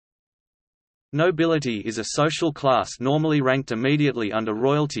Nobility is a social class normally ranked immediately under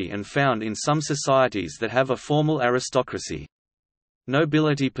royalty and found in some societies that have a formal aristocracy.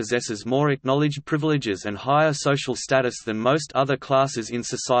 Nobility possesses more acknowledged privileges and higher social status than most other classes in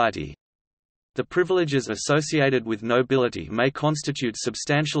society. The privileges associated with nobility may constitute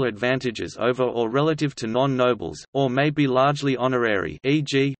substantial advantages over or relative to non-nobles, or may be largely honorary,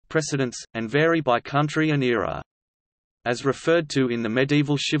 e.g., precedence, and vary by country and era. As referred to in the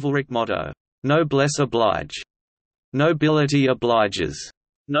medieval chivalric motto, "Noblesse oblige," nobility obliges.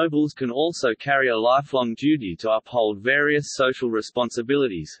 Nobles can also carry a lifelong duty to uphold various social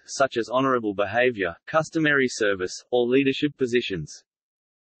responsibilities, such as honorable behavior, customary service, or leadership positions.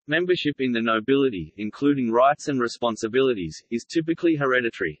 Membership in the nobility, including rights and responsibilities, is typically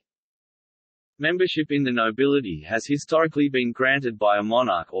hereditary. Membership in the nobility has historically been granted by a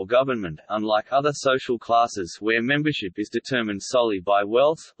monarch or government, unlike other social classes where membership is determined solely by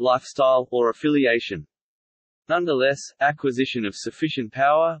wealth, lifestyle, or affiliation. Nonetheless, acquisition of sufficient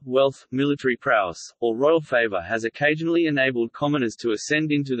power, wealth, military prowess, or royal favor has occasionally enabled commoners to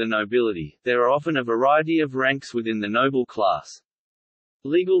ascend into the nobility. There are often a variety of ranks within the noble class.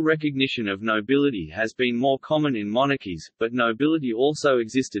 Legal recognition of nobility has been more common in monarchies, but nobility also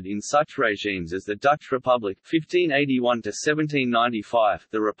existed in such regimes as the Dutch Republic (1581–1795),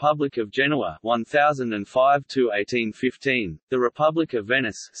 the Republic of Genoa (1005–1815), the Republic of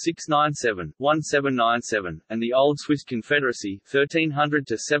Venice (697–1797), and the Old Swiss Confederacy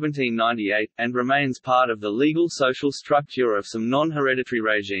 (1300–1798), and remains part of the legal social structure of some non-hereditary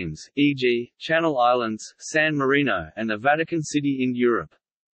regimes, e.g., Channel Islands, San Marino, and the Vatican City in Europe.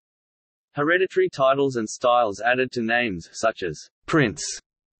 Hereditary titles and styles added to names such as «prince»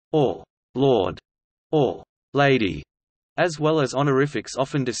 or «lord» or «lady», as well as honorifics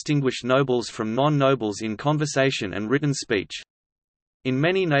often distinguish nobles from non-nobles in conversation and written speech. In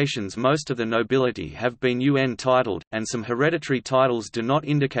many nations most of the nobility have been UN titled, and some hereditary titles do not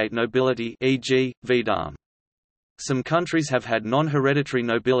indicate nobility, e.g., vidame. Some countries have had non-hereditary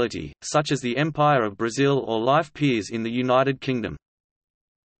nobility, such as the Empire of Brazil or life peers in the United Kingdom.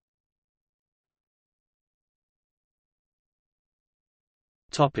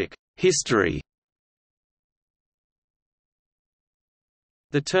 History.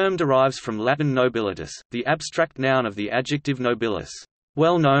 The term derives from Latin nobilitas, the abstract noun of the adjective nobilis,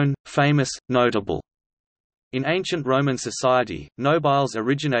 well-known, famous, notable. In ancient Roman society, nobiles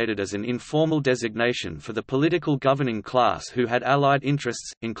originated as an informal designation for the political governing class who had allied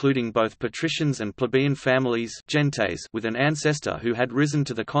interests, including both patricians and plebeian families gentes with an ancestor who had risen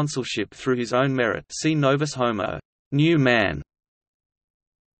to the consulship through his own merit. See novus homo, new man.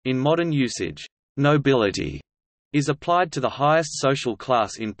 In modern usage, nobility is applied to the highest social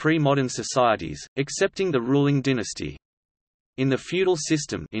class in pre-modern societies, excepting the ruling dynasty. In the feudal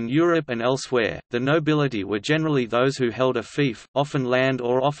system in Europe and elsewhere, the nobility were generally those who held a fief, often land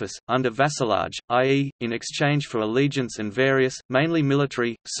or office, under vassalage, i.e., in exchange for allegiance and various, mainly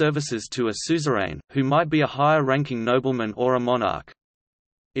military, services to a suzerain, who might be a higher-ranking nobleman or a monarch.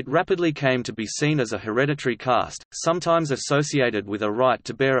 It rapidly came to be seen as a hereditary caste, sometimes associated with a right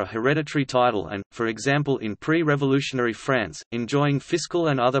to bear a hereditary title and, for example in pre-revolutionary France, enjoying fiscal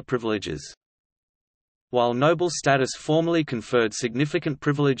and other privileges. While noble status formally conferred significant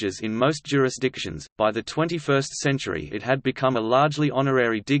privileges in most jurisdictions, by the 21st century it had become a largely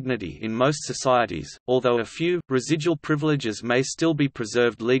honorary dignity in most societies, although a few, residual privileges may still be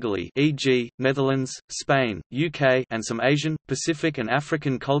preserved legally, e.g., Netherlands, Spain, UK, and some Asian, Pacific and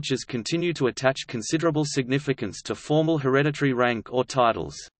African cultures continue to attach considerable significance to formal hereditary rank or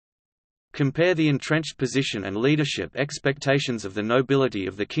titles. Compare the entrenched position and leadership expectations of the nobility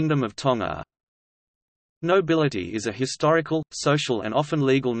of the Kingdom of Tonga. Nobility is a historical, social and often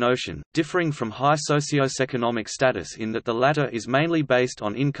legal notion, differing from high socio-economic status in that the latter is mainly based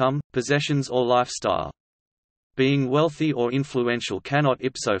on income, possessions or lifestyle. Being wealthy or influential cannot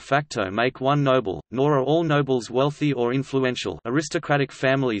ipso facto make one noble, nor are all nobles wealthy or influential. Aristocratic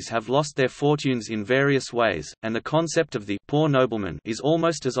families have lost their fortunes in various ways, and the concept of the poor nobleman is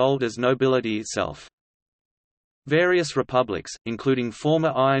almost as old as nobility itself. Various republics, including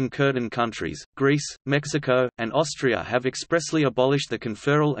former Iron Curtain countries, Greece, Mexico, and Austria have expressly abolished the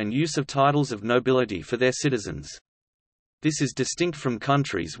conferral and use of titles of nobility for their citizens. This is distinct from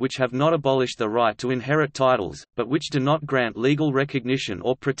countries which have not abolished the right to inherit titles, but which do not grant legal recognition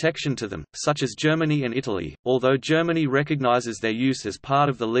or protection to them, such as Germany and Italy, although Germany recognizes their use as part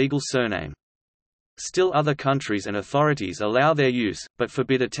of the legal surname. Still other countries and authorities allow their use, but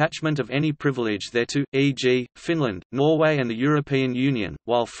forbid attachment of any privilege thereto, e.g., Finland, Norway and the European Union,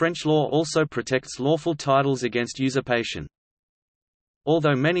 while French law also protects lawful titles against usurpation.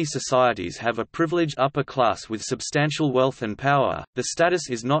 Although many societies have a privileged upper class with substantial wealth and power, the status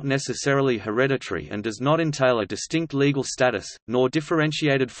is not necessarily hereditary and does not entail a distinct legal status, nor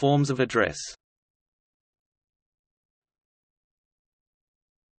differentiated forms of address.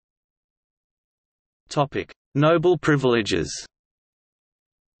 Noble privileges.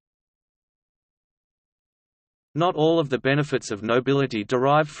 Not all of the benefits of nobility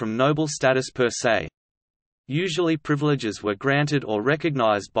derived from noble status per se. Usually privileges were granted or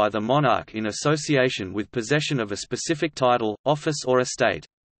recognized by the monarch in association with possession of a specific title, office or estate.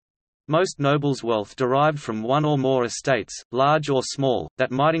 Most nobles' wealth derived from one or more estates, large or small,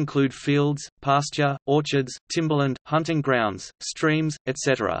 that might include fields, pasture, orchards, timberland, hunting grounds, streams,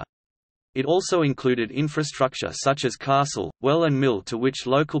 etc. It also included infrastructure such as castle, well and mill to which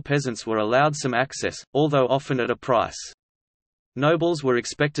local peasants were allowed some access, although often at a price. Nobles were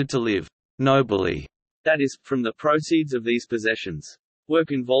expected to live nobly, that is, from the proceeds of these possessions.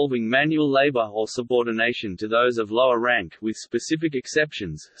 Work involving manual labor or subordination to those of lower rank, with specific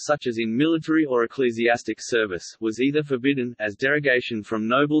exceptions, such as in military or ecclesiastic service, was either forbidden, as derogation from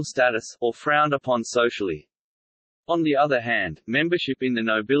noble status, or frowned upon socially. On the other hand, membership in the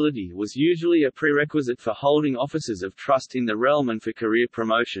nobility was usually a prerequisite for holding offices of trust in the realm and for career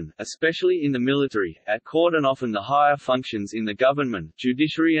promotion, especially in the military, at court and often the higher functions in the government,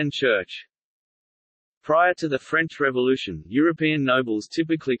 judiciary and church. Prior to the French Revolution, European nobles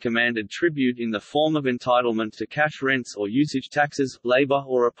typically commanded tribute in the form of entitlement to cash rents or usage taxes, labor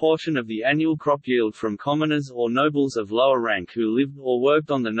or a portion of the annual crop yield from commoners or nobles of lower rank who lived or worked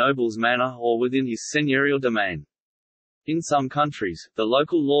on the noble's manor or within his seigneurial domain. In some countries, the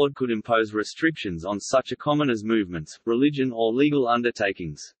local lord could impose restrictions on such a commoner's movements, religion or legal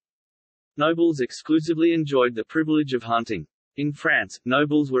undertakings. Nobles exclusively enjoyed the privilege of hunting. In France,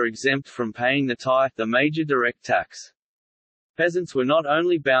 nobles were exempt from paying the taille, the major direct tax. Peasants were not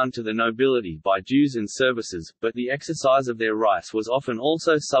only bound to the nobility by dues and services, but the exercise of their rights was often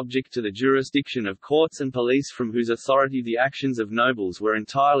also subject to the jurisdiction of courts and police from whose authority the actions of nobles were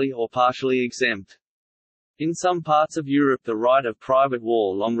entirely or partially exempt. In some parts of Europe the right of private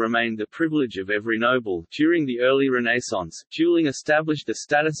war long remained the privilege of every noble. During the early Renaissance, dueling established the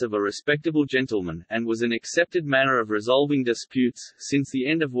status of a respectable gentleman, and was an accepted manner of resolving disputes. Since the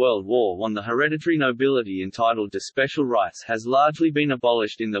end of World War I, the hereditary nobility entitled to special rights has largely been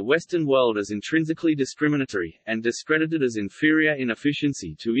abolished in the Western world as intrinsically discriminatory, and discredited as inferior in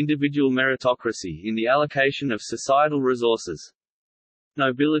efficiency to individual meritocracy in the allocation of societal resources.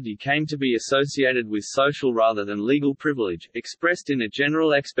 Nobility came to be associated with social rather than legal privilege, expressed in a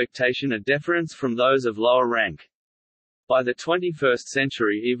general expectation of deference from those of lower rank. By the 21st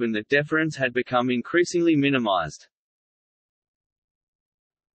century even the deference had become increasingly minimized.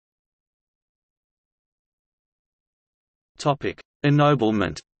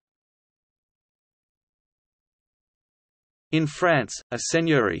 Ennoblement. In France, a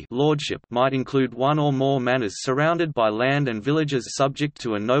seigneury lordship might include one or more manors surrounded by land and villages subject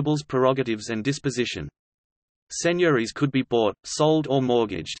to a noble's prerogatives and disposition. Seigneuries could be bought, sold or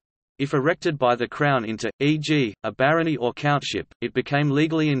mortgaged. If erected by the crown into, e.g., a barony or countship, it became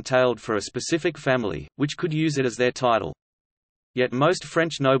legally entailed for a specific family, which could use it as their title. Yet most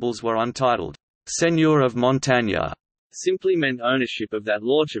French nobles were untitled. Seigneur of Montagne simply meant ownership of that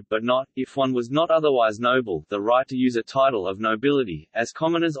lordship but not, if one was not otherwise noble, the right to use a title of nobility, as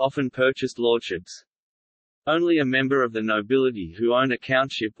commoners often purchased lordships. Only a member of the nobility who owned a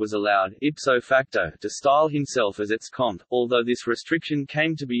countship was allowed, ipso facto, to style himself as its comte, although this restriction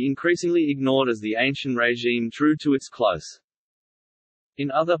came to be increasingly ignored as the ancient regime drew to its close.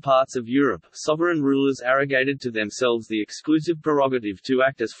 In other parts of Europe, sovereign rulers arrogated to themselves the exclusive prerogative to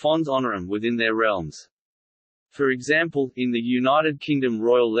act as fons honorum within their realms. For example, in the United Kingdom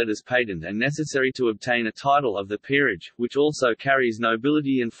royal letters patent are necessary to obtain a title of the peerage, which also carries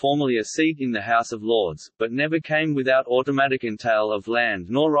nobility and formally a seat in the House of Lords, but never came without automatic entail of land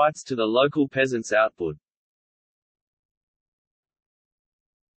nor rights to the local peasants' output.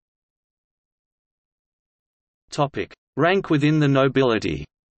 Rank within the nobility.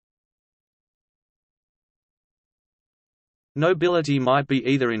 Nobility might be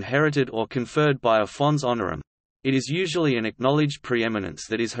either inherited or conferred by a fons honorum. It is usually an acknowledged preeminence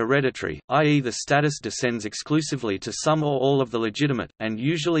that is hereditary, i.e. the status descends exclusively to some or all of the legitimate, and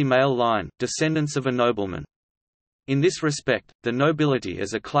usually male line, descendants of a nobleman. In this respect, the nobility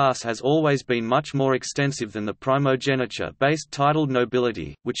as a class has always been much more extensive than the primogeniture-based titled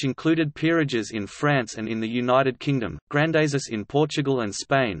nobility, which included peerages in France and in the United Kingdom, grandezas in Portugal and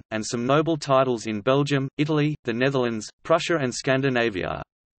Spain, and some noble titles in Belgium, Italy, the Netherlands, Prussia and Scandinavia.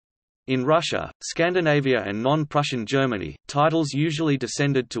 In Russia, Scandinavia and non-Prussian Germany, titles usually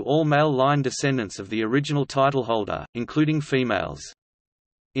descended to all male line descendants of the original titleholder, including females.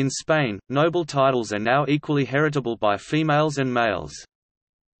 In Spain, noble titles are now equally heritable by females and males.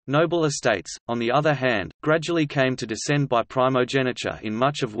 Noble estates, on the other hand, gradually came to descend by primogeniture in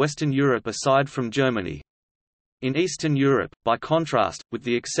much of Western Europe aside from Germany. In Eastern Europe, by contrast, with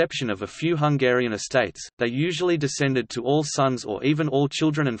the exception of a few Hungarian estates, they usually descended to all sons or even all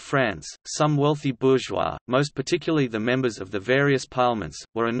children, and France, some wealthy bourgeois, most particularly the members of the various parliaments,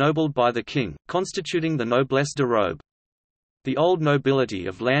 were ennobled by the king, constituting the noblesse de robe. The old nobility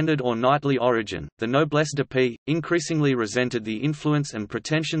of landed or knightly origin, the noblesse de paix, increasingly resented the influence and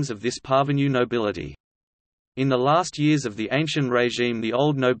pretensions of this parvenu nobility. In the last years of the ancient regime, the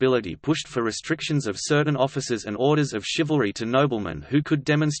old nobility pushed for restrictions of certain offices and orders of chivalry to noblemen who could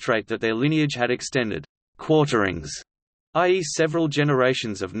demonstrate that their lineage had extended quarterings, i.e. several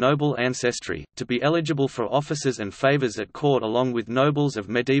generations of noble ancestry, to be eligible for offices and favours at court along with nobles of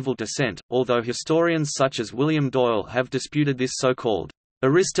medieval descent, although historians such as William Doyle have disputed this so-called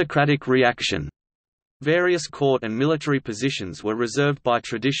aristocratic reaction. Various court and military positions were reserved by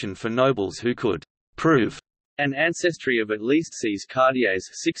tradition for nobles who could prove an ancestry of at least six quartiers,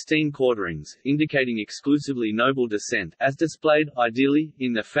 16 quarterings, indicating exclusively noble descent, as displayed, ideally,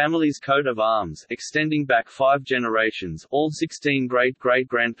 in the family's coat of arms, extending back 5 generations, all 16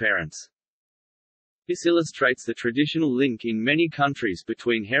 great-great-grandparents. This illustrates the traditional link in many countries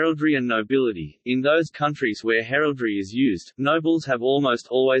between heraldry and nobility. In those countries where heraldry is used, nobles have almost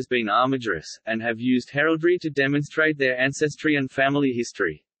always been armigerous, and have used heraldry to demonstrate their ancestry and family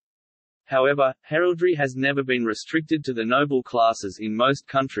history. However, heraldry has never been restricted to the noble classes in most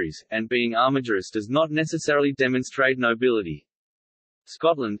countries, and being armigerous does not necessarily demonstrate nobility.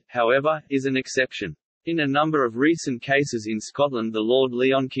 Scotland, however, is an exception. In a number of recent cases in Scotland, the Lord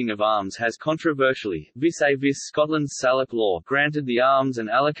Leon King of Arms has controversially, vis-a-vis Scotland's Salic law, granted the arms and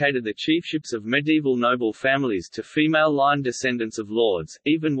allocated the chiefships of medieval noble families to female line descendants of lords,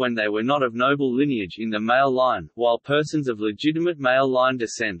 even when they were not of noble lineage in the male line, while persons of legitimate male line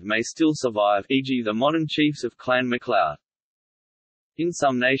descent may still survive, e.g. the modern chiefs of Clan MacLeod. In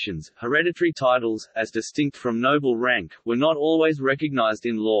some nations, hereditary titles, as distinct from noble rank, were not always recognized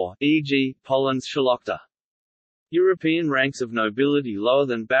in law, e.g., Poland's Szlachta. European ranks of nobility lower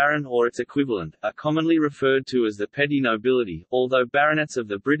than baron or its equivalent, are commonly referred to as the petty nobility, although baronets of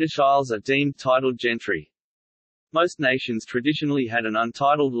the British Isles are deemed titled gentry. Most nations traditionally had an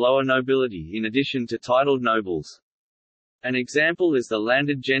untitled lower nobility in addition to titled nobles. An example is the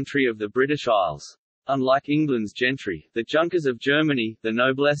landed gentry of the British Isles. Unlike England's gentry, the Junkers of Germany, the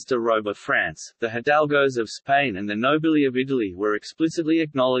noblesse de robe of France, the hidalgos of Spain and the nobili of Italy were explicitly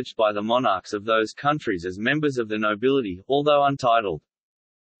acknowledged by the monarchs of those countries as members of the nobility, although untitled.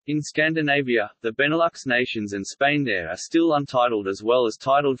 In Scandinavia, the Benelux nations and Spain there are still untitled as well as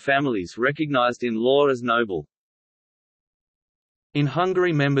titled families recognized in law as noble. In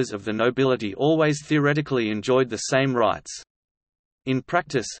Hungary, members of the nobility always theoretically enjoyed the same rights. In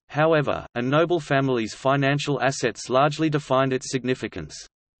practice, however, a noble family's financial assets largely defined its significance.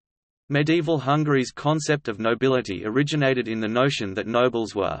 Medieval Hungary's concept of nobility originated in the notion that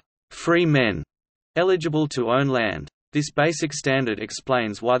nobles were free men, eligible to own land. This basic standard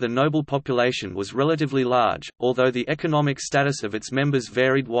explains why the noble population was relatively large, although the economic status of its members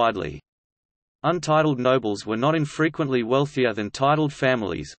varied widely. Untitled nobles were not infrequently wealthier than titled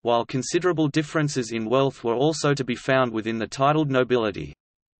families, while considerable differences in wealth were also to be found within the titled nobility.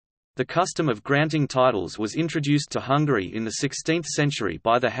 The custom of granting titles was introduced to Hungary in the 16th century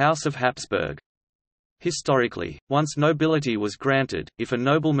by the House of Habsburg. Historically, once nobility was granted, if a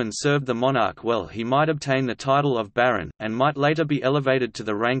nobleman served the monarch well, he might obtain the title of baron, and might later be elevated to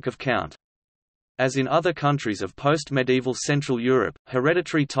the rank of count. As in other countries of post-medieval Central Europe,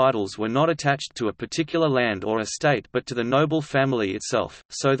 hereditary titles were not attached to a particular land or estate but to the noble family itself,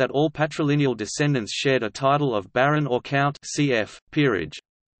 so that all patrilineal descendants shared a title of baron or count, cf. peerage.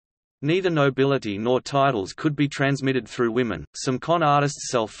 Neither nobility nor titles could be transmitted through women. Some con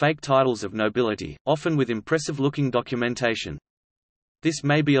artists sell fake titles of nobility, often with impressive-looking documentation. This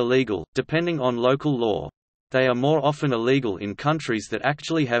may be illegal, depending on local law. They are more often illegal in countries that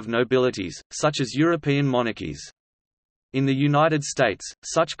actually have nobilities, such as European monarchies. In the United States,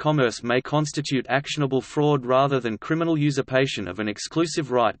 such commerce may constitute actionable fraud rather than criminal usurpation of an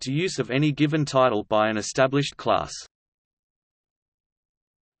exclusive right to use of any given title by an established class.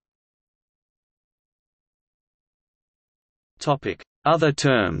 Other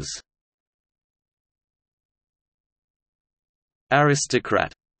terms.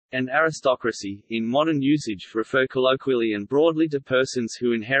 Aristocrat and aristocracy, in modern usage, refer colloquially and broadly to persons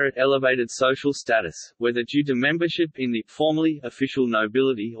who inherit elevated social status, whether due to membership in the formally official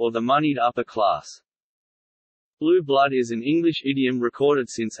nobility or the moneyed upper class. Blue blood is an English idiom recorded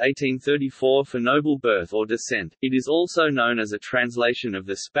since 1834 for noble birth or descent. It is also known as a translation of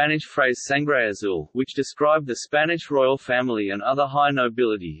the Spanish phrase sangre azul, which described the Spanish royal family and other high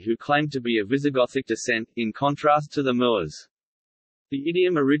nobility who claimed to be of Visigothic descent, in contrast to the Moors. The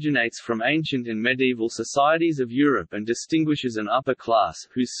idiom originates from ancient and medieval societies of Europe and distinguishes an upper class,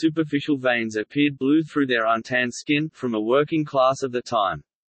 whose superficial veins appeared blue through their untanned skin, from a working class of the time.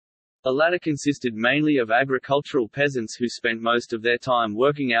 The latter consisted mainly of agricultural peasants who spent most of their time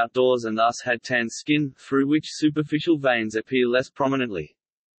working outdoors and thus had tanned skin, through which superficial veins appear less prominently.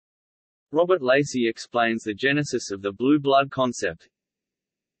 Robert Lacey explains the genesis of the blue blood concept.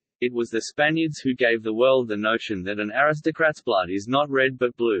 It was the Spaniards who gave the world the notion that an aristocrat's blood is not red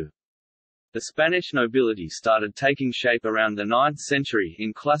but blue. The Spanish nobility started taking shape around the 9th century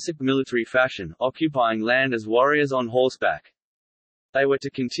in classic military fashion, occupying land as warriors on horseback. They were to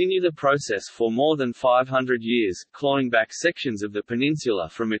continue the process for more than 500 years, clawing back sections of the peninsula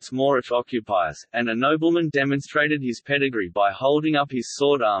from its Moorish occupiers, and a nobleman demonstrated his pedigree by holding up his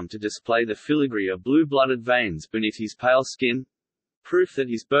sword arm to display the filigree of blue-blooded veins beneath his pale skin, proof that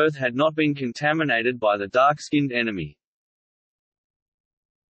his birth had not been contaminated by the dark-skinned enemy.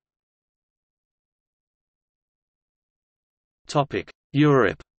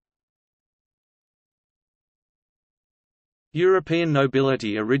 Europe. European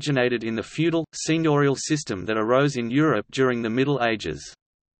nobility originated in the feudal, seigneurial system that arose in Europe during the Middle Ages.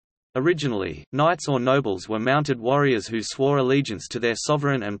 Originally, knights or nobles were mounted warriors who swore allegiance to their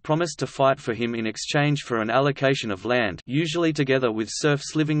sovereign and promised to fight for him in exchange for an allocation of land, usually together with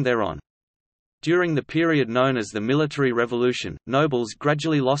serfs living thereon. During the period known as the Military Revolution, nobles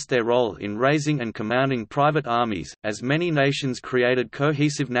gradually lost their role in raising and commanding private armies, as many nations created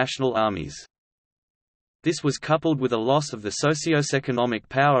cohesive national armies. This was coupled with a loss of the socio-economic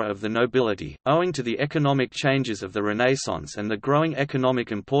power of the nobility, owing to the economic changes of the Renaissance and the growing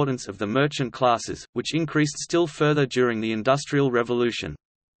economic importance of the merchant classes, which increased still further during the Industrial Revolution.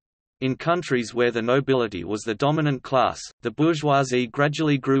 In countries where the nobility was the dominant class, the bourgeoisie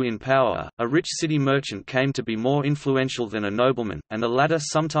gradually grew in power. A rich city merchant came to be more influential than a nobleman, and the latter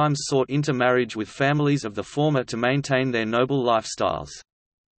sometimes sought intermarriage with families of the former to maintain their noble lifestyles.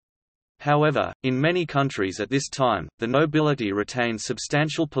 However, in many countries at this time, the nobility retained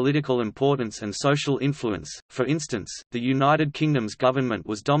substantial political importance and social influence. For instance, the United Kingdom's government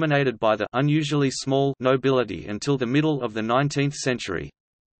was dominated by the unusually small nobility until the middle of the 19th century.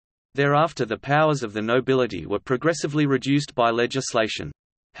 Thereafter the powers of the nobility were progressively reduced by legislation.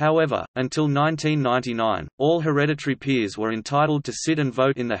 However, until 1999, all hereditary peers were entitled to sit and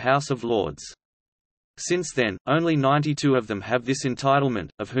vote in the House of Lords. Since then, only 92 of them have this entitlement,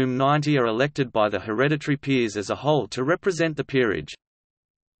 of whom 90 are elected by the hereditary peers as a whole to represent the peerage.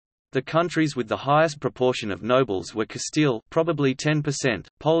 The countries with the highest proportion of nobles were Castile, probably 10%,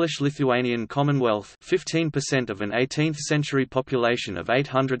 Polish-Lithuanian Commonwealth, 15% of an 18th-century population of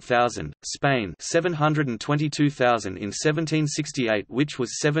 800,000, Spain, 722,000 in 1768, which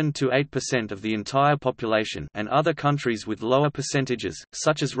was 7 to 8% of the entire population, and other countries with lower percentages,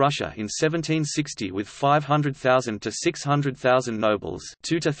 such as Russia in 1760 with 500,000 to 600,000 nobles,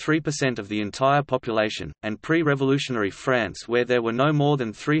 2 to 3% of the entire population, and pre-revolutionary France where there were no more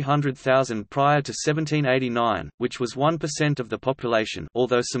than 300,000 prior to 1789, which was 1% of the population,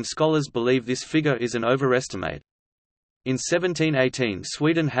 although some scholars believe this figure is an overestimate. In 1718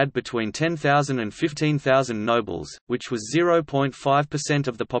 Sweden had between 10,000 and 15,000 nobles, which was 0.5%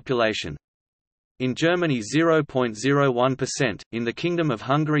 of the population. In Germany 0.01%, in the Kingdom of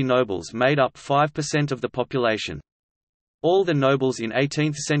Hungary nobles made up 5% of the population. All the nobles in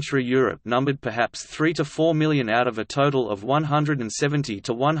 18th-century Europe numbered perhaps 3 to 4 million out of a total of 170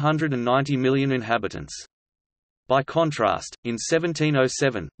 to 190 million inhabitants. By contrast, in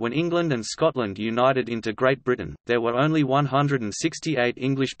 1707, when England and Scotland united into Great Britain, there were only 168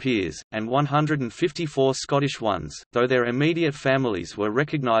 English peers, and 154 Scottish ones, though their immediate families were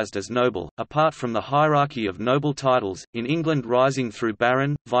recognised as noble. Apart from the hierarchy of noble titles, in England rising through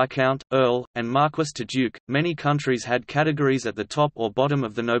Baron, Viscount, Earl, and Marquess to Duke, many countries had categories at the top or bottom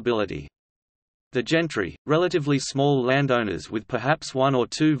of the nobility. The gentry, relatively small landowners with perhaps one or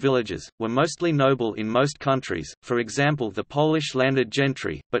two villages, were mostly noble in most countries, for example the Polish landed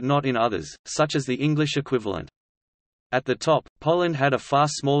gentry, but not in others, such as the English equivalent. At the top, Poland had a far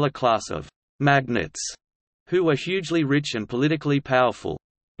smaller class of magnates, who were hugely rich and politically powerful.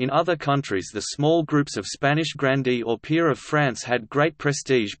 In other countries the small groups of Spanish grandee or peer of France had great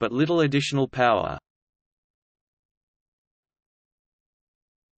prestige but little additional power.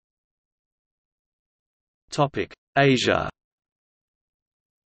 Asia.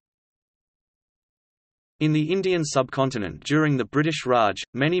 In the Indian subcontinent during the British Raj,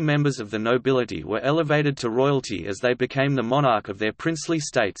 many members of the nobility were elevated to royalty as they became the monarch of their princely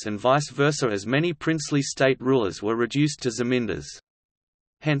states, and vice versa, as many princely state rulers were reduced to zamindars.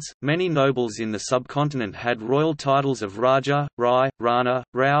 Hence, many nobles in the subcontinent had royal titles of Raja, Rai, Rana,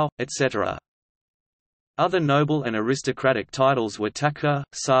 Rao, etc. Other noble and aristocratic titles were Takha,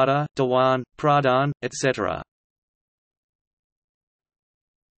 Sada, Dewan, Pradhan, etc.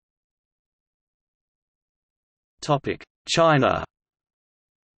 China.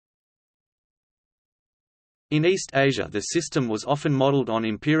 In East Asia the system was often modelled on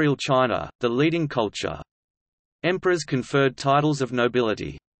Imperial China, the leading culture. Emperors conferred titles of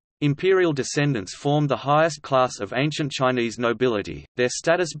nobility. Imperial descendants formed the highest class of ancient Chinese nobility, their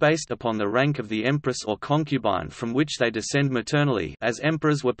status based upon the rank of the empress or concubine from which they descend maternally, as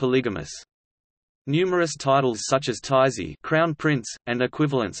emperors were polygamous. Numerous titles such as Taizi, Crown Prince, and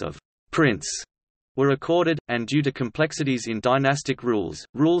equivalents of Prince were accorded, and due to complexities in dynastic rules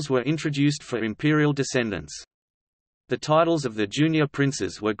were introduced for imperial descendants. The titles of the junior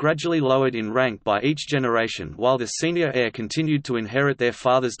princes were gradually lowered in rank by each generation while the senior heir continued to inherit their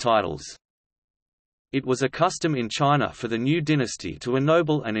father's titles. It was a custom in China for the new dynasty to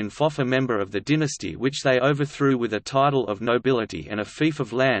ennoble and enfoff a member of the dynasty which they overthrew with a title of nobility and a fief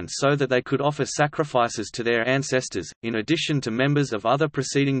of land so that they could offer sacrifices to their ancestors, in addition to members of other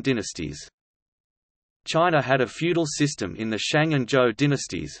preceding dynasties. China had a feudal system in the Shang and Zhou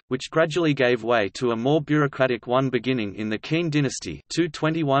dynasties, which gradually gave way to a more bureaucratic one beginning in the Qin dynasty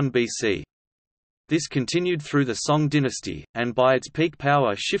 221 BC. This continued through the Song dynasty, and by its peak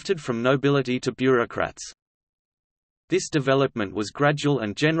power shifted from nobility to bureaucrats. This development was gradual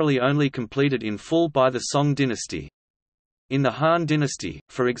and generally only completed in full by the Song dynasty. In the Han dynasty,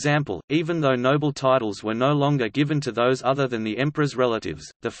 for example, even though noble titles were no longer given to those other than the emperor's relatives,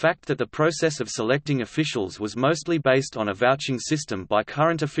 the fact that the process of selecting officials was mostly based on a vouching system by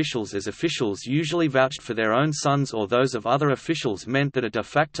current officials, as officials usually vouched for their own sons or those of other officials, meant that a de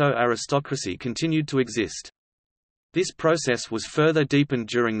facto aristocracy continued to exist. This process was further deepened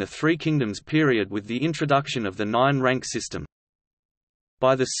during the Three Kingdoms period with the introduction of the nine-rank system.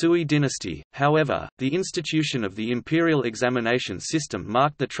 By the Sui dynasty, however, the institution of the imperial examination system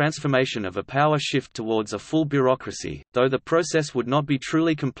marked the transformation of a power shift towards a full bureaucracy, though the process would not be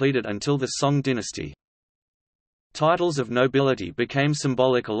truly completed until the Song dynasty. Titles of nobility became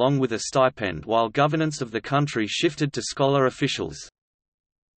symbolic along with a stipend, while governance of the country shifted to scholar officials.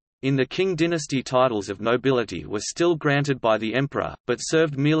 In the Qing dynasty titles of nobility were still granted by the emperor, but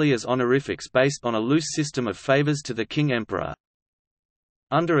served merely as honorifics based on a loose system of favors to the king-emperor.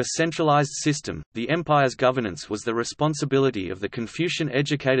 Under a centralized system, the empire's governance was the responsibility of the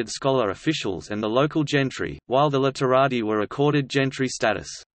Confucian-educated scholar officials and the local gentry, while the literati were accorded gentry status.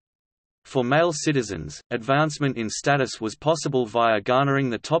 For male citizens, advancement in status was possible via garnering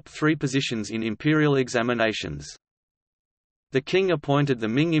the top 3 positions in imperial examinations. The king appointed the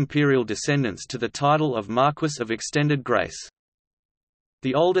Ming imperial descendants to the title of Marquess of Extended Grace.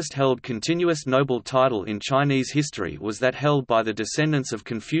 The oldest held continuous noble title in Chinese history was that held by the descendants of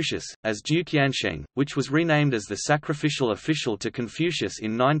Confucius, as Duke Yansheng, which was renamed as the sacrificial official to Confucius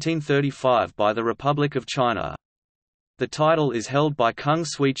in 1935 by the Republic of China. The title is held by Kung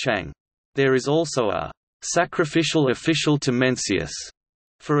Sui Chang. There is also a sacrificial official to Mencius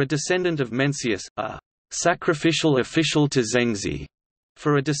for a descendant of Mencius, a sacrificial official to Zhengzi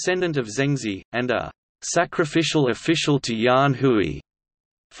for a descendant of Zhengzi, and a sacrificial official to Yan Hui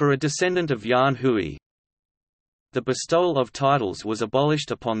for a descendant of Yan Hui. The bestowal of titles was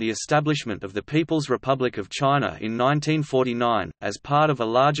abolished upon the establishment of the People's Republic of China in 1949, as part of a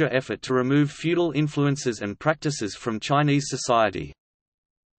larger effort to remove feudal influences and practices from Chinese society.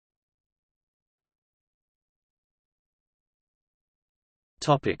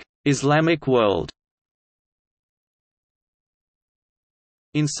 Islamic world.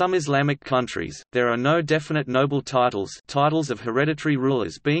 In some Islamic countries, there are no definite noble titles of hereditary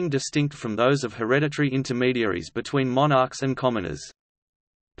rulers being distinct from those of hereditary intermediaries between monarchs and commoners.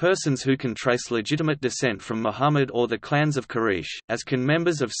 Persons who can trace legitimate descent from Muhammad or the clans of Quraysh, as can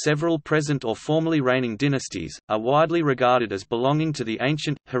members of several present or formerly reigning dynasties, are widely regarded as belonging to the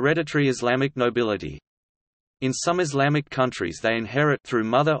ancient, hereditary Islamic nobility. In some Islamic countries they inherit through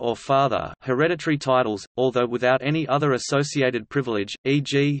mother or father hereditary titles, although without any other associated privilege,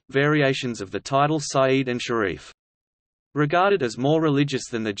 e.g., variations of the title Sayyid and Sharif. Regarded as more religious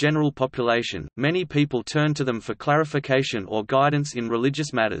than the general population, many people turn to them for clarification or guidance in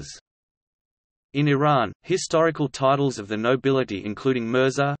religious matters. In Iran, historical titles of the nobility including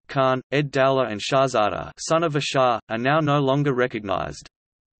Mirza, Khan, Ed-Dawla and Shahzada, son of a Shah, are now no longer recognized.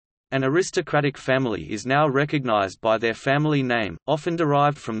 An aristocratic family is now recognized by their family name, often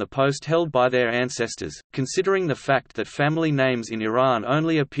derived from the post held by their ancestors, considering the fact that family names in Iran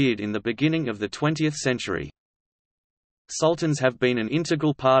only appeared in the beginning of the 20th century. Sultans have been an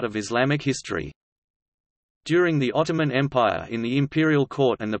integral part of Islamic history. During the Ottoman Empire in the imperial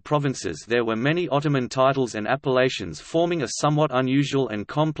court and the provinces there were many Ottoman titles and appellations forming a somewhat unusual and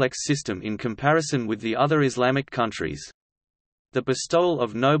complex system in comparison with the other Islamic countries. The bestowal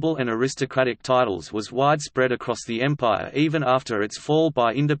of noble and aristocratic titles was widespread across the empire even after its fall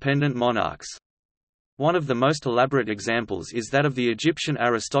by independent monarchs. One of the most elaborate examples is that of the Egyptian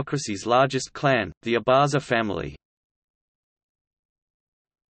aristocracy's largest clan, the Abaza family.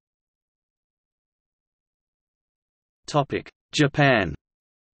 Japan.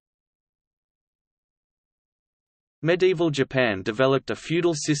 Medieval Japan developed a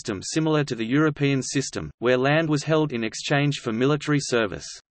feudal system similar to the European system, where land was held in exchange for military service.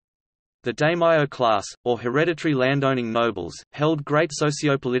 The daimyo class, or hereditary landowning nobles, held great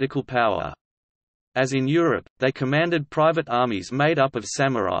socio-political power. As in Europe, they commanded private armies made up of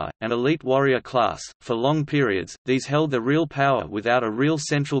samurai, an elite warrior class. For long periods, these held the real power without a real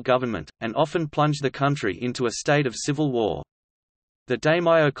central government, and often plunged the country into a state of civil war. The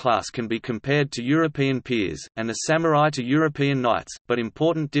daimyo class can be compared to European peers, and the samurai to European knights, but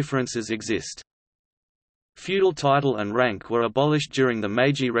important differences exist. Feudal title and rank were abolished during the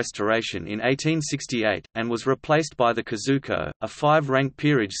Meiji Restoration in 1868, and was replaced by the kazuko, a 5-rank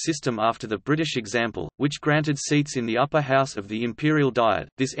peerage system after the British example, which granted seats in the upper house of the imperial diet.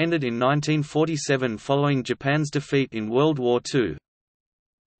 This ended in 1947 following Japan's defeat in World War II.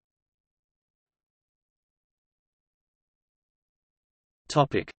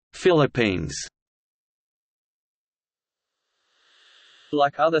 Philippines.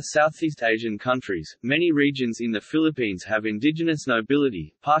 Like other Southeast Asian countries, many regions in the Philippines have indigenous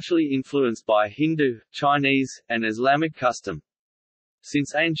nobility, partially influenced by Hindu, Chinese, and Islamic custom.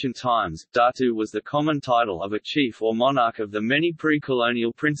 Since ancient times, Datu was the common title of a chief or monarch of the many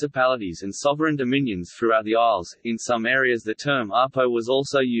pre-colonial principalities and sovereign dominions throughout the Isles. In some areas the term Apo was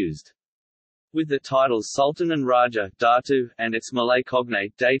also used. With the titles Sultan and Raja Datu, and its Malay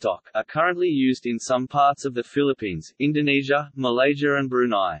cognate Datuk, are currently used in some parts of the Philippines, Indonesia, Malaysia and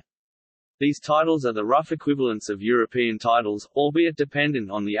Brunei. These titles are the rough equivalents of European titles, albeit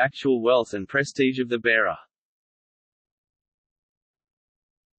dependent on the actual wealth and prestige of the bearer.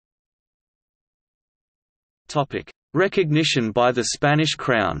 Recognition by the Spanish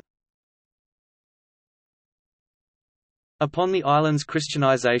Crown. Upon the island's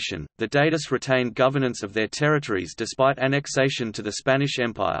Christianization, the Datus retained governance of their territories despite annexation to the Spanish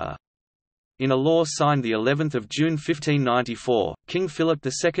Empire. In a law signed the 11th of June 1594, King Philip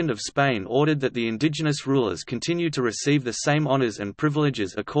II of Spain ordered that the indigenous rulers continue to receive the same honors and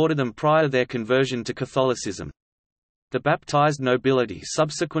privileges accorded them prior to their conversion to Catholicism. The baptized nobility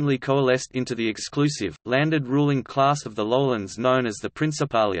subsequently coalesced into the exclusive, landed ruling class of the lowlands known as the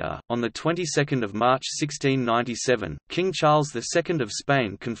Principalia. On the 22nd of March 1697, King Charles II of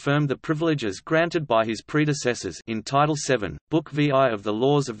Spain confirmed the privileges granted by his predecessors in Title VII, Book VI of the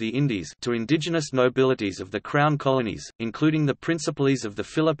Laws of the Indies to indigenous nobilities of the Crown Colonies, including the Principalities of the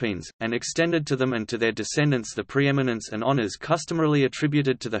Philippines, and extended to them and to their descendants the preeminence and honors customarily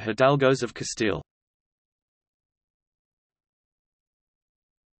attributed to the hidalgos of Castile.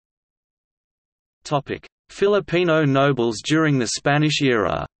 Filipino nobles during the Spanish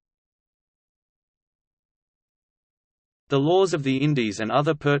era. The laws of the Indies and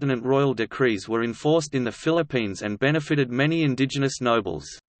other pertinent royal decrees were enforced in the Philippines and benefited many indigenous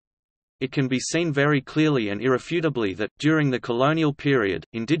nobles. It can be seen very clearly and irrefutably that, during the colonial period,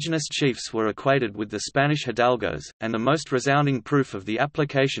 indigenous chiefs were equated with the Spanish hidalgos, and the most resounding proof of the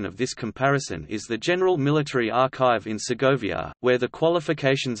application of this comparison is the General Military Archive in Segovia, where the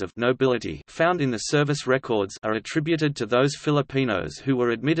qualifications of nobility found in the service records are attributed to those Filipinos who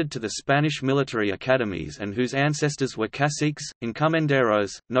were admitted to the Spanish military academies and whose ancestors were caciques,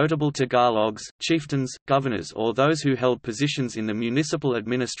 encomenderos, notable Tagalogs, chieftains, governors or those who held positions in the municipal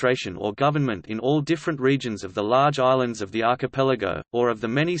administration or government in all different regions of the large islands of the archipelago, or of the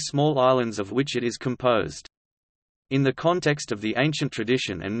many small islands of which it is composed. In the context of the ancient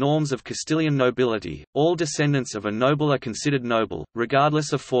tradition and norms of Castilian nobility, all descendants of a noble are considered noble,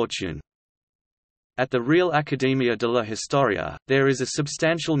 regardless of fortune. At the Real Academia de la Historia, there is a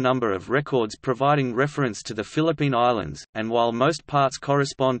substantial number of records providing reference to the Philippine Islands, and while most parts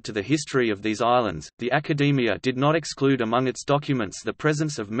correspond to the history of these islands, the Academia did not exclude among its documents the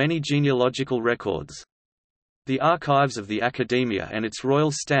presence of many genealogical records. The archives of the Academia and its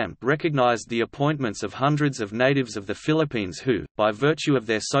royal stamp recognized the appointments of hundreds of natives of the Philippines who, by virtue of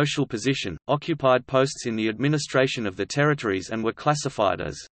their social position, occupied posts in the administration of the territories and were classified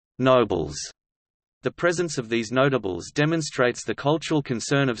as nobles. The presence of these notables demonstrates the cultural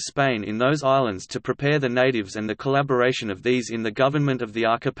concern of Spain in those islands to prepare the natives and the collaboration of these in the government of the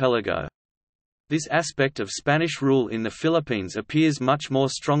archipelago. This aspect of Spanish rule in the Philippines appears much more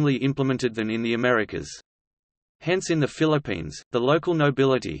strongly implemented than in the Americas. Hence in the Philippines, the local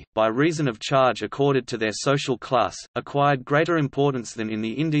nobility, by reason of charge accorded to their social class, acquired greater importance than in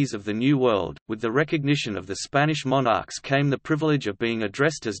the Indies of the New World. With the recognition of the Spanish monarchs came the privilege of being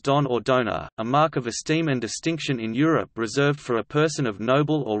addressed as don or dona, a mark of esteem and distinction in Europe reserved for a person of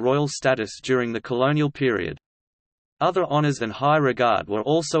noble or royal status during the colonial period. Other honors and high regard were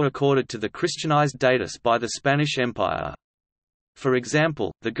also accorded to the Christianized datus by the Spanish Empire. For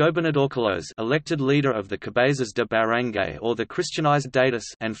example, the gobernadorcillos, elected leader of the cabezas de barangay or the Christianized datus,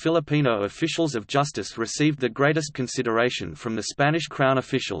 and Filipino officials of justice received the greatest consideration from the Spanish crown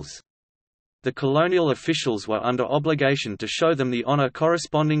officials. The colonial officials were under obligation to show them the honor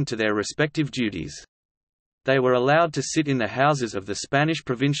corresponding to their respective duties. They were allowed to sit in the houses of the Spanish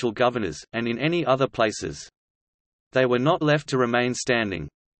provincial governors, and in any other places. They were not left to remain standing.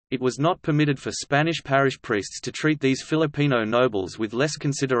 It was not permitted for Spanish parish priests to treat these Filipino nobles with less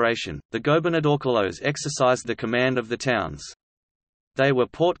consideration. The gobernadorcillos exercised the command of the towns. They were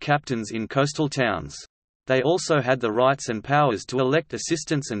port captains in coastal towns. They also had the rights and powers to elect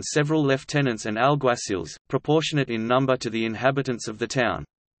assistants and several lieutenants and alguacils, proportionate in number to the inhabitants of the town.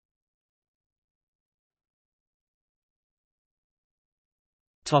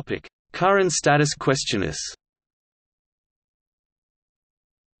 Topic: Current status questionis.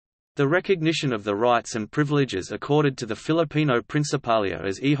 The recognition of the rights and privileges accorded to the Filipino Principalia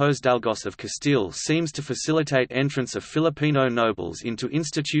as hijos dalgos of Castile seems to facilitate entrance of Filipino nobles into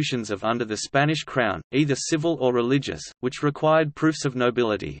institutions of under the Spanish crown, either civil or religious, which required proofs of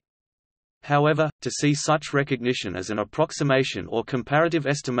nobility. However, to see such recognition as an approximation or comparative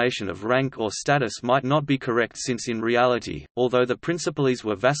estimation of rank or status might not be correct, since in reality, although the principales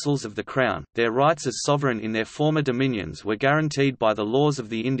were vassals of the crown, their rights as sovereign in their former dominions were guaranteed by the laws of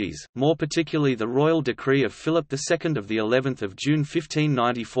the Indies, more particularly the royal decree of Philip II of the 11th of June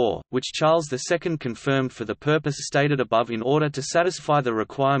 1594, which Charles II confirmed for the purpose stated above in order to satisfy the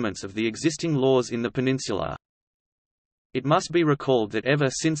requirements of the existing laws in the peninsula. It must be recalled that ever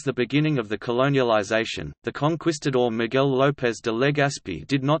since the beginning of the colonialization, the conquistador Miguel López de Legazpi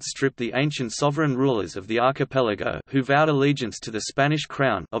did not strip the ancient sovereign rulers of the archipelago, who vowed allegiance to the Spanish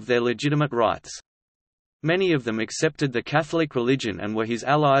crown, of their legitimate rights. Many of them accepted the Catholic religion and were his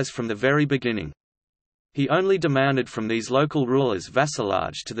allies from the very beginning. He only demanded from these local rulers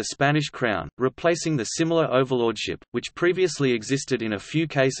vassalage to the Spanish crown, replacing the similar overlordship, which previously existed in a few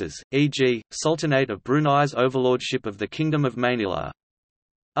cases, e.g., Sultanate of Brunei's overlordship of the Kingdom of Manila.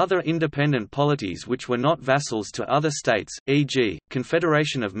 Other independent polities which were not vassals to other states, e.g.,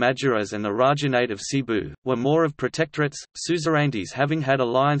 Confederation of Maduras and the Rajanate of Cebu, were more of protectorates, suzerainties having had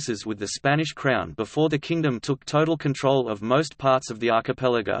alliances with the Spanish crown before the kingdom took total control of most parts of the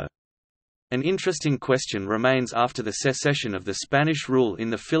archipelago. An interesting question remains after the cessation of the Spanish rule in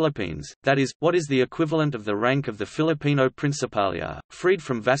the Philippines, that is, what is the equivalent of the rank of the Filipino Principalia, freed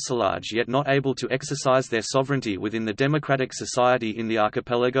from vassalage yet not able to exercise their sovereignty within the democratic society in the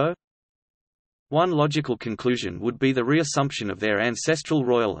archipelago? One logical conclusion would be the reassumption of their ancestral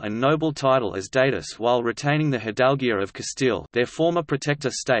royal and noble title as datus while retaining the Hidalguía of Castile, their former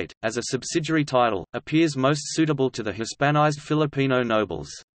protector state, as a subsidiary title, appears most suitable to the Hispanized Filipino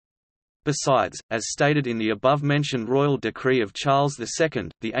nobles. Besides, as stated in the above-mentioned royal decree of Charles II,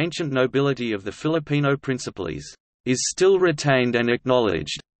 the ancient nobility of the Filipino principales is still retained and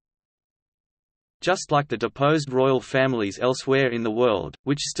acknowledged, just like the deposed royal families elsewhere in the world,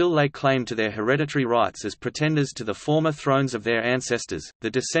 which still lay claim to their hereditary rights as pretenders to the former thrones of their ancestors.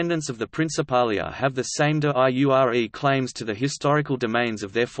 The descendants of the Principalia have the same de jure claims to the historical domains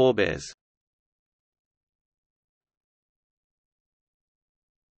of their forebears.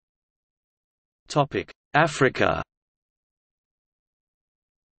 Africa.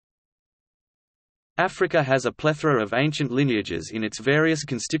 Africa has a plethora of ancient lineages in its various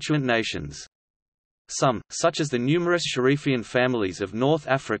constituent nations. Some, such as the numerous Sharifian families of North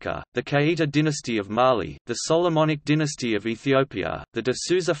Africa, the Keita dynasty of Mali, the Solomonic dynasty of Ethiopia, the de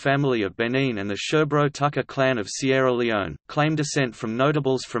Souza family of Benin and the Sherbro Tucker clan of Sierra Leone, claim descent from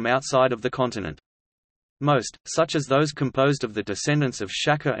notables from outside of the continent. Most, such as those composed of the descendants of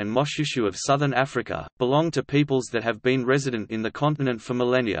Shaka and Moshushu of southern Africa, belong to peoples that have been resident in the continent for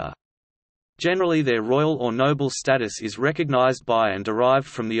millennia. Generally their royal or noble status is recognized by and derived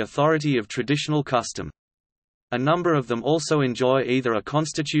from the authority of traditional custom. A number of them also enjoy either a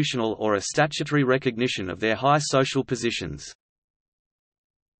constitutional or a statutory recognition of their high social positions.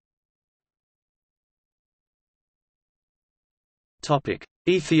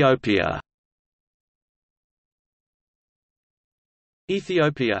 Ethiopia.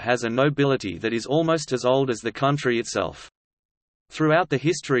 Ethiopia has a nobility that is almost as old as the country itself. Throughout the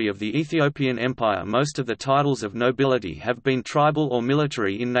history of the Ethiopian Empire, most of the titles of nobility have been tribal or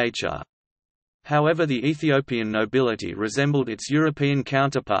military in nature. However, the Ethiopian nobility resembled its European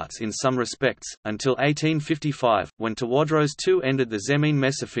counterparts in some respects, until 1855, when Tawadros II ended the Zemin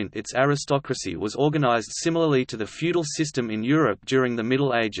Mesafint. Its aristocracy was organized similarly to the feudal system in Europe during the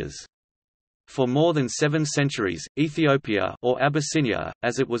Middle Ages. For more than 7 centuries, Ethiopia, or Abyssinia,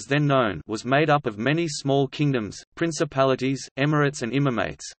 as it was then known, was made up of many small kingdoms, principalities, emirates and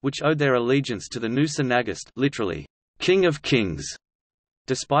imamates, which owed their allegiance to the Nusa Nagast, literally, King of Kings.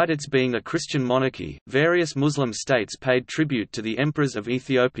 Despite its being a Christian monarchy, various Muslim states paid tribute to the emperors of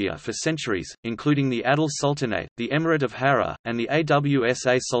Ethiopia for centuries, including the Adal Sultanate, the Emirate of Hara, and the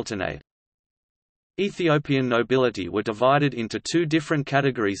Awsa Sultanate. Ethiopian nobility were divided into 2 different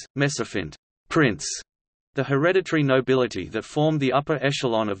categories: Mesafint, prince, the hereditary nobility that formed the upper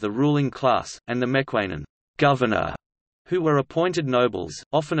echelon of the ruling class, and the Mekwanen, governor, who were appointed nobles,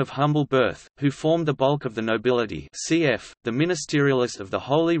 often of humble birth, who formed the bulk of the nobility, cf. the ministerialists of the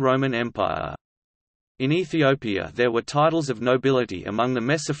Holy Roman Empire. In Ethiopia there were titles of nobility among the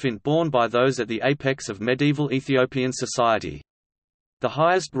Mesafint borne by those at the apex of medieval Ethiopian society. The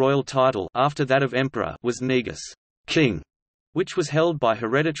highest royal title, after that of emperor, was Negus, king, which was held by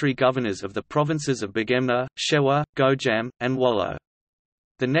hereditary governors of the provinces of Begemna, Shewa, Gojam, and Wollo.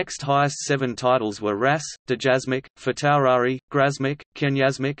 The next highest 7 titles were Ras, Dejazmik, Fataurari, Grasmik,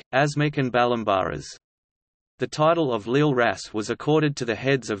 Kenyazmik, Asmik and Balambaras. The title of Lil Ras was accorded to the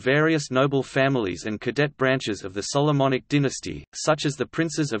heads of various noble families and cadet branches of the Solomonic dynasty, such as the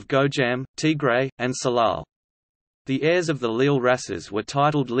princes of Gojam, Tigray, and Salal. The heirs of the Lil Rases were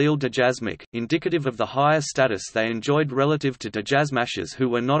titled Lil Dejazmik, indicative of the higher status they enjoyed relative to Dejazmashes who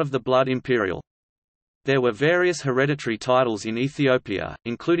were not of the blood imperial. There were various hereditary titles in Ethiopia,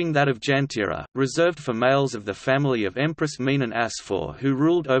 including that of Jantira, reserved for males of the family of Empress Menan Asfor who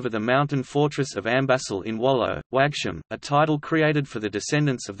ruled over the mountain fortress of Ambassal in Wollo, Wagsham, a title created for the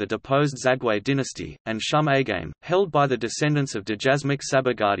descendants of the deposed Zagwe dynasty, and Shum Agame, held by the descendants of Dejazmik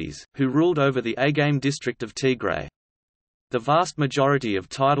Sabagadis, who ruled over the Agame district of Tigray. The vast majority of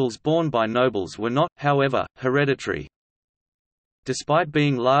titles borne by nobles were not, however, hereditary. Despite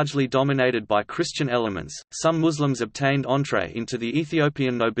being largely dominated by Christian elements, some Muslims obtained entree into the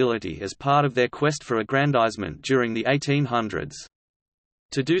Ethiopian nobility as part of their quest for aggrandizement during the 1800s.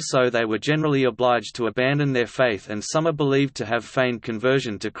 To do so they were generally obliged to abandon their faith, and some are believed to have feigned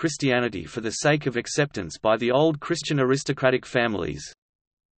conversion to Christianity for the sake of acceptance by the old Christian aristocratic families.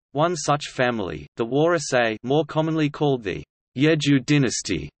 One such family, the Warasay, more commonly called the Yeju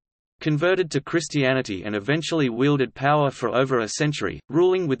dynasty, converted to Christianity and eventually wielded power for over a century,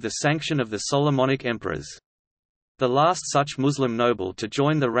 ruling with the sanction of the Solomonic emperors. The last such Muslim noble to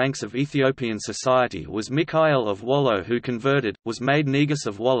join the ranks of Ethiopian society was Mikhail of Wollo, who converted, was made Negus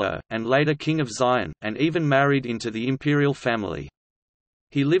of Wollo, and later king of Zion, and even married into the imperial family.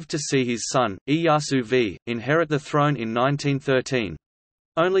 He lived to see his son, Iyasu V, inherit the throne in 1913.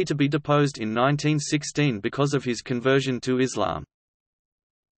 Only to be deposed in 1916 because of his conversion to Islam.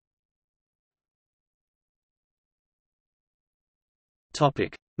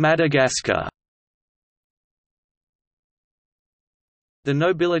 Madagascar. The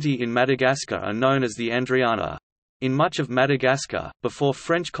nobility in Madagascar are known as the Andriana. In much of Madagascar, before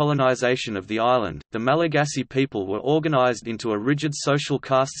French colonization of the island, the Malagasy people were organized into a rigid social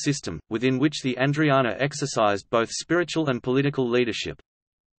caste system, within which the Andriana exercised both spiritual and political leadership.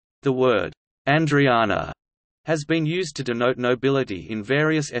 The word, Andriana, has been used to denote nobility in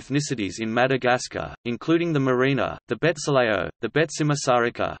various ethnicities in Madagascar, including the Marina, the Betsileo, the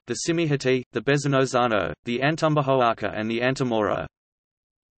Betsimisarika, the Simihati, the Bezanozano, the Antumbahoaka and the Antamoro.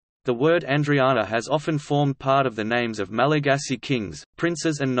 The word Andriana has often formed part of the names of Malagasy kings,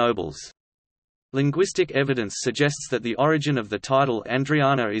 princes and nobles. Linguistic evidence suggests that the origin of the title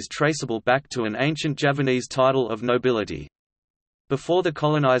Andriana is traceable back to an ancient Javanese title of nobility. Before the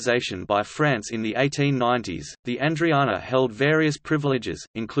colonization by France in the 1890s, the Andriana held various privileges,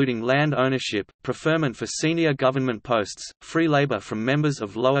 including land ownership, preferment for senior government posts, free labor from members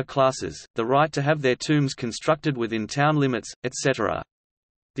of lower classes, the right to have their tombs constructed within town limits, etc.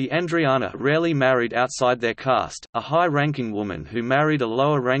 The Andriana rarely married outside their caste. A high-ranking woman who married a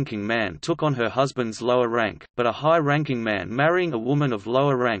lower-ranking man took on her husband's lower rank, but a high-ranking man marrying a woman of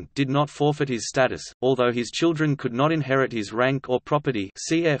lower rank did not forfeit his status, although his children could not inherit his rank or property.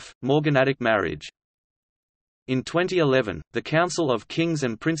 Cf. morganatic marriage. In 2011, the Council of Kings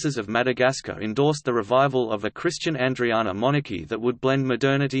and Princes of Madagascar endorsed the revival of a Christian Andriana monarchy that would blend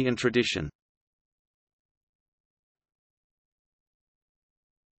modernity and tradition.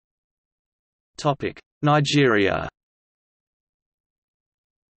 Nigeria.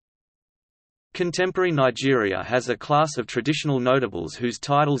 Contemporary Nigeria has a class of traditional notables whose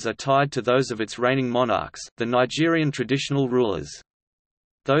titles are tied to those of its reigning monarchs, the Nigerian traditional rulers.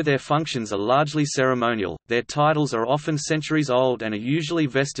 Though their functions are largely ceremonial, their titles are often centuries old and are usually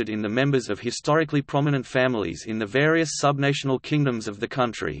vested in the members of historically prominent families in the various subnational kingdoms of the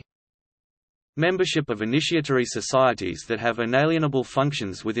country. Membership of initiatory societies that have inalienable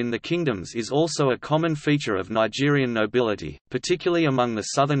functions within the kingdoms is also a common feature of Nigerian nobility, particularly among the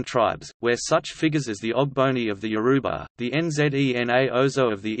southern tribes, where such figures as the Ogboni of the Yoruba, the Nzena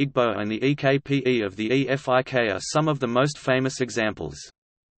Ozo of the Igbo and the Ekpe of the Efik are some of the most famous examples.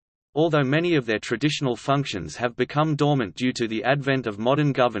 Although many of their traditional functions have become dormant due to the advent of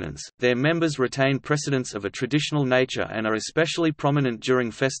modern governance, their members retain precedents of a traditional nature and are especially prominent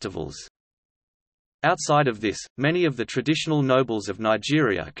during festivals. Outside of this, many of the traditional nobles of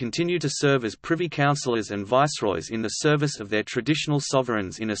Nigeria continue to serve as privy councillors and viceroys in the service of their traditional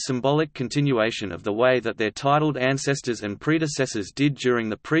sovereigns in a symbolic continuation of the way that their titled ancestors and predecessors did during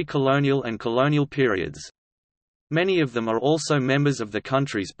the pre-colonial and colonial periods. Many of them are also members of the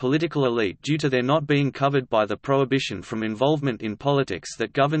country's political elite due to their not being covered by the prohibition from involvement in politics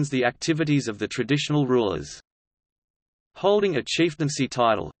that governs the activities of the traditional rulers. Holding a chieftaincy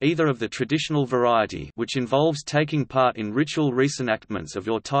title, either of the traditional variety which involves taking part in ritual reenactments of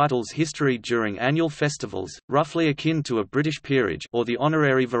your title's history during annual festivals, roughly akin to a British peerage, or the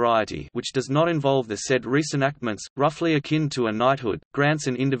honorary variety which does not involve the said reenactments, roughly akin to a knighthood, grants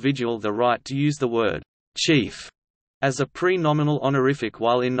an individual the right to use the word «chief» as a pre-nominal honorific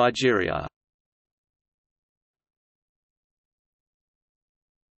while in Nigeria.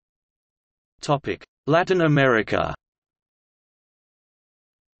 Latin America.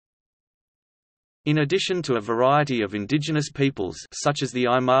 In addition to a variety of indigenous peoples such as the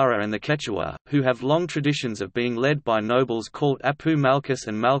Aymara and the Quechua, who have long traditions of being led by nobles called Apu Malkus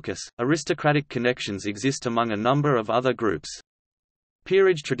and Malkus, aristocratic connections exist among a number of other groups.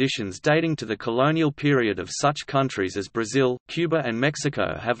 Peerage traditions dating to the colonial period of such countries as Brazil, Cuba and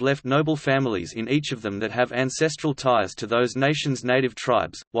Mexico have left noble families in each of them that have ancestral ties to those nations' native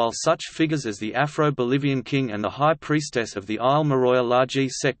tribes, while such figures as the Afro-Bolivian king and the high priestess of the Ile Maroya Lagi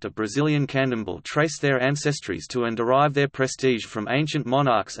sect of Brazilian Candomblé trace their ancestries to and derive their prestige from ancient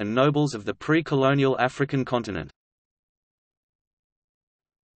monarchs and nobles of the pre-colonial African continent.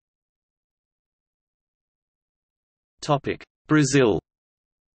 Brazil.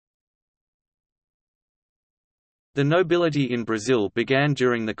 The nobility in Brazil began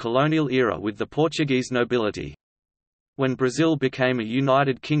during the colonial era with the Portuguese nobility. When Brazil became a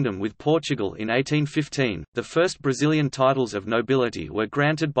united kingdom with Portugal in 1815, the first Brazilian titles of nobility were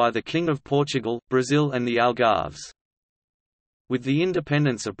granted by the King of Portugal, Brazil and the Algarves. With the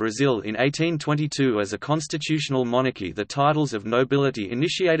independence of Brazil in 1822 as a constitutional monarchy, the titles of nobility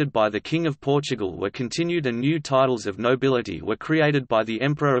initiated by the King of Portugal were continued and new titles of nobility were created by the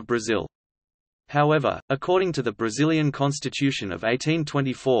Emperor of Brazil. However, according to the Brazilian Constitution of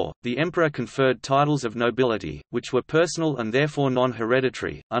 1824, the emperor conferred titles of nobility, which were personal and therefore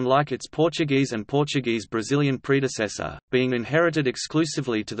non-hereditary, unlike its Portuguese and Portuguese-Brazilian predecessor, being inherited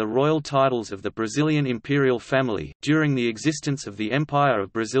exclusively to the royal titles of the Brazilian imperial family. During the existence of the Empire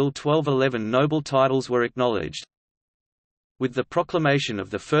of Brazil, 1211 noble titles were acknowledged. With the proclamation of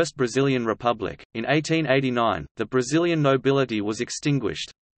the First Brazilian Republic, in 1889, the Brazilian nobility was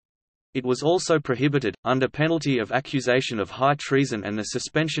extinguished. It was also prohibited, under penalty of accusation of high treason and the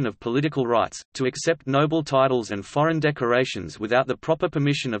suspension of political rights, to accept noble titles and foreign decorations without the proper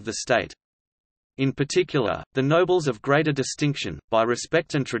permission of the state. In particular, the nobles of greater distinction, by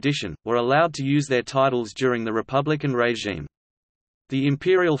respect and tradition, were allowed to use their titles during the Republican regime. The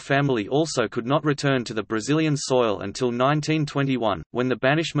imperial family also could not return to the Brazilian soil until 1921, when the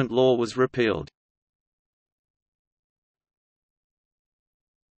banishment law was repealed.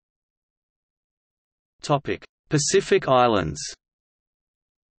 Pacific Islands.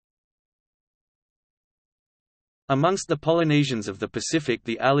 Amongst the Polynesians of the Pacific,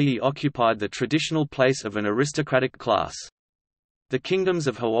 the Alii occupied the traditional place of an aristocratic class. The kingdoms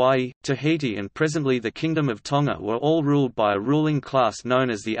of Hawaii, Tahiti and presently the Kingdom of Tonga were all ruled by a ruling class known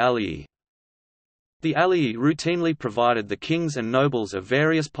as the Alii. The Alii routinely provided the kings and nobles of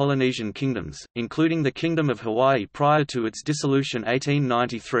various Polynesian kingdoms, including the Kingdom of Hawaii prior to its dissolution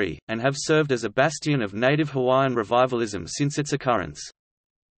 1893, and have served as a bastion of native Hawaiian revivalism since its occurrence.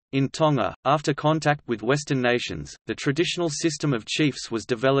 In Tonga, after contact with Western nations, the traditional system of chiefs was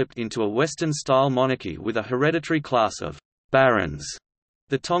developed into a Western-style monarchy with a hereditary class of barons,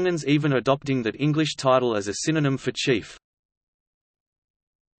 the Tongans even adopting that English title as a synonym for chief.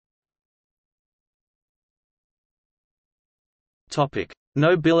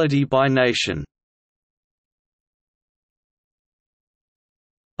 Nobility by nation.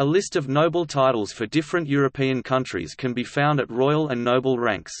 A list of noble titles for different European countries can be found at royal and noble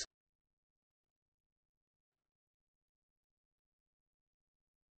ranks.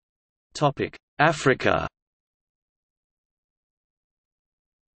 Africa.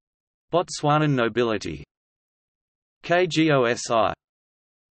 Botswanan nobility, Kgosi,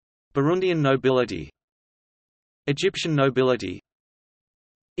 Burundian nobility, Egyptian nobility,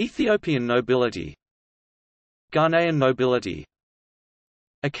 Ethiopian nobility, Ghanaian nobility,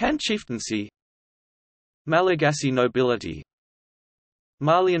 Akan chieftaincy, Malagasy nobility,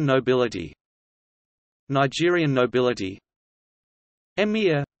 Malian nobility, Nigerian nobility,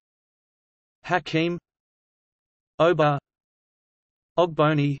 Emir, Hakim, Oba,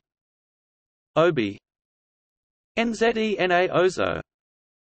 Ogboni, Obi, Nzena Ozo,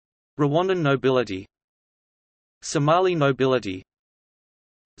 Rwandan nobility, Somali nobility,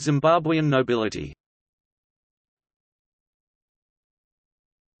 Zimbabwean nobility.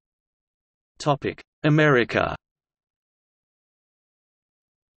 America.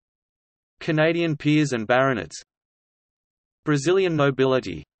 Canadian peers and baronets, Brazilian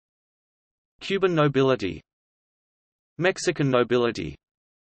nobility, Cuban nobility, Mexican nobility,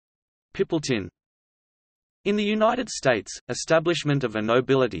 Pippleton. In the United States, establishment of a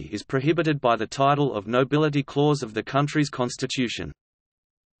nobility is prohibited by the title of Nobility Clause of the country's constitution.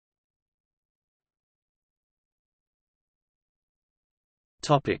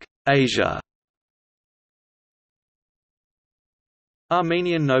 Asia.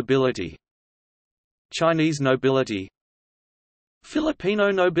 Armenian nobility, Chinese nobility,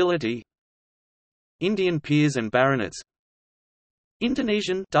 Filipino nobility, Indian peers and baronets,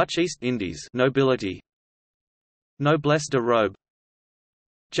 Indonesian Dutch East Indies nobility, Noblesse de robe,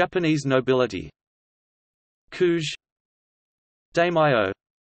 Japanese nobility, Kuge, daimyo,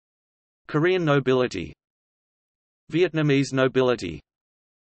 Korean nobility, Vietnamese nobility,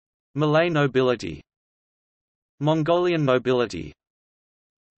 Malay nobility, Mongolian nobility,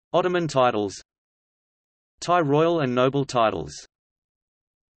 Ottoman titles, Thai royal and noble titles.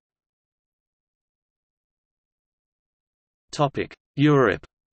 Europe.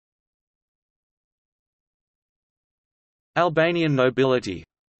 Albanian nobility,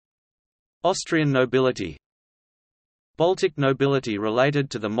 Austrian nobility, Baltic nobility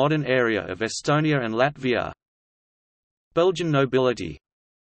related to the modern area of Estonia and Latvia, Belgian nobility,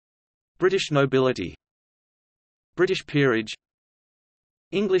 British nobility, British peerage,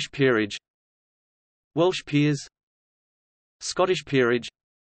 English peerage, Welsh peers, Scottish peerage,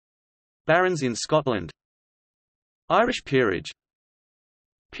 barons in Scotland, Irish peerage,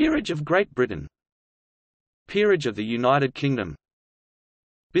 peerage of Great Britain, peerage of the United Kingdom,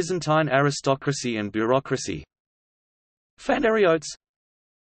 Byzantine aristocracy and bureaucracy, Phanariotes,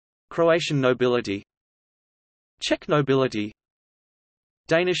 Croatian nobility, Czech nobility,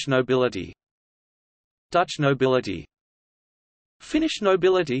 Danish nobility, Dutch nobility, Finnish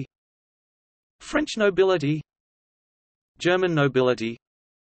nobility, French nobility, German nobility,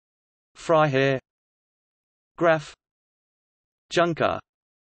 Freiherr, Graf, Junker,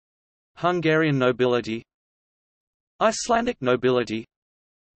 Hungarian nobility, Icelandic nobility,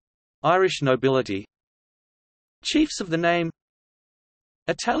 Irish nobility, chiefs of the name,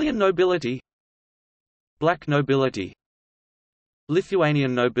 Italian nobility, black nobility,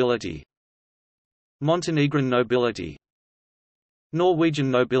 Lithuanian nobility, Montenegrin nobility,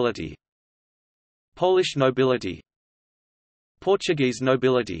 Norwegian nobility, Polish nobility, Portuguese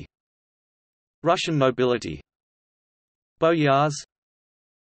nobility, Russian nobility, boyars,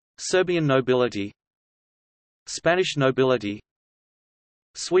 Serbian nobility, Spanish nobility,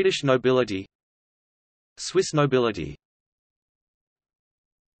 Swedish nobility, Swiss nobility.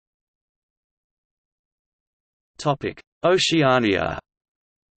 Oceania.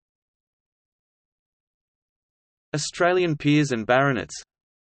 Australian peers and baronets,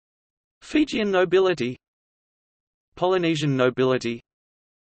 Fijian nobility, Polynesian nobility,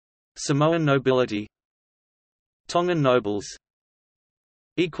 Samoan nobility, Tongan nobles.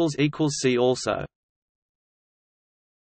 See also